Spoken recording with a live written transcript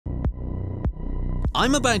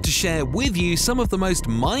I'm about to share with you some of the most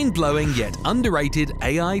mind-blowing yet underrated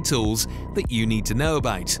AI tools that you need to know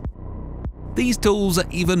about. These tools are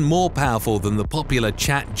even more powerful than the popular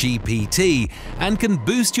ChatGPT and can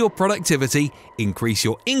boost your productivity, increase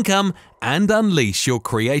your income, and unleash your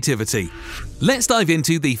creativity. Let's dive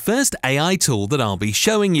into the first AI tool that I'll be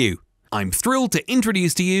showing you. I'm thrilled to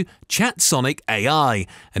introduce to you ChatSonic AI,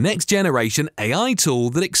 a next-generation AI tool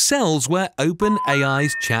that excels where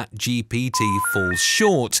OpenAI's ChatGPT falls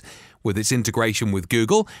short. With its integration with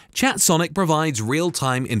Google, ChatSonic provides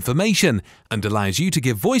real-time information and allows you to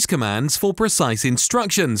give voice commands for precise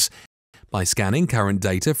instructions. By scanning current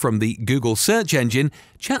data from the Google search engine,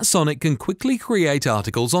 ChatSonic can quickly create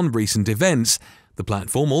articles on recent events. The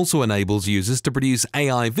platform also enables users to produce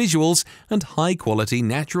AI visuals and high-quality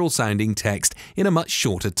natural-sounding text in a much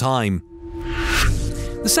shorter time.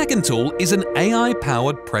 The second tool is an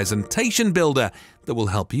AI-powered presentation builder that will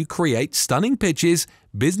help you create stunning pitches,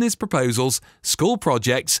 business proposals, school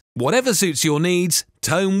projects, whatever suits your needs.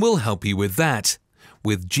 Tome will help you with that.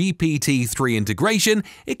 With GPT-3 integration,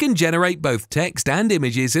 it can generate both text and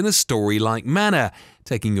images in a story-like manner,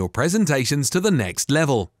 taking your presentations to the next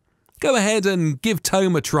level. Go ahead and give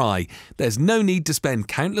Tome a try. There's no need to spend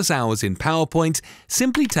countless hours in PowerPoint.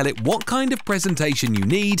 Simply tell it what kind of presentation you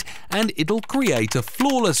need, and it'll create a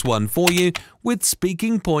flawless one for you with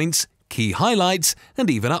speaking points, key highlights, and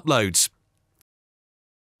even uploads.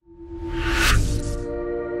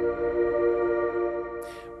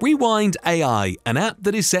 Rewind AI, an app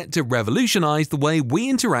that is set to revolutionize the way we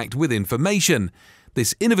interact with information.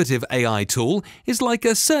 This innovative AI tool is like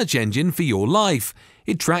a search engine for your life.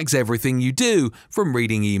 It tracks everything you do, from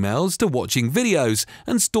reading emails to watching videos,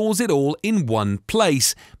 and stores it all in one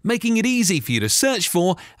place, making it easy for you to search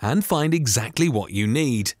for and find exactly what you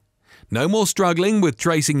need. No more struggling with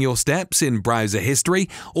tracing your steps in browser history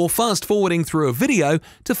or fast-forwarding through a video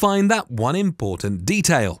to find that one important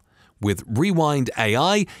detail. With Rewind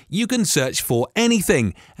AI, you can search for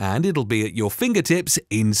anything, and it'll be at your fingertips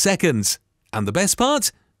in seconds. And the best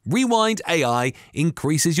part? Rewind AI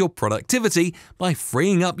increases your productivity by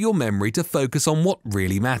freeing up your memory to focus on what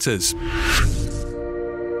really matters.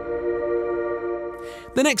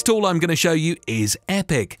 The next tool I'm going to show you is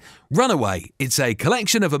Epic. Runway. It's a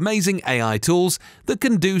collection of amazing AI tools that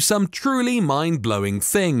can do some truly mind-blowing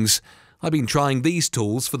things. I've been trying these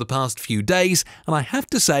tools for the past few days, and I have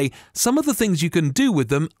to say, some of the things you can do with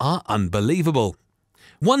them are unbelievable.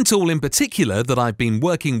 One tool in particular that I've been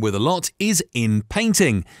working with a lot is in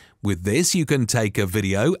painting. With this, you can take a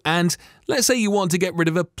video and, let's say you want to get rid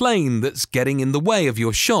of a plane that's getting in the way of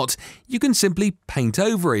your shot, you can simply paint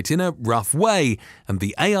over it in a rough way, and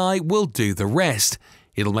the AI will do the rest.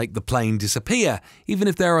 It'll make the plane disappear, even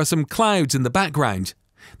if there are some clouds in the background.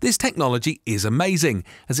 This technology is amazing,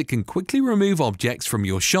 as it can quickly remove objects from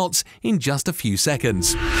your shots in just a few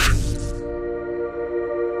seconds.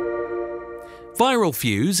 Viral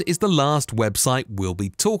Fuse is the last website we'll be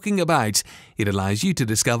talking about. It allows you to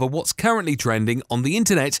discover what's currently trending on the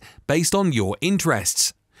internet based on your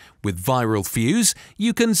interests. With Viral Fuse,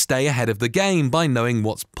 you can stay ahead of the game by knowing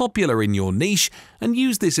what's popular in your niche and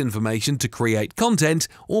use this information to create content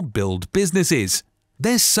or build businesses.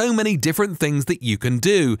 There's so many different things that you can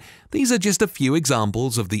do. These are just a few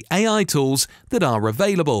examples of the AI tools that are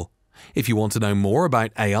available. If you want to know more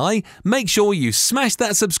about AI, make sure you smash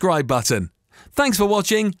that subscribe button. Thanks for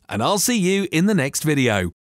watching, and I'll see you in the next video.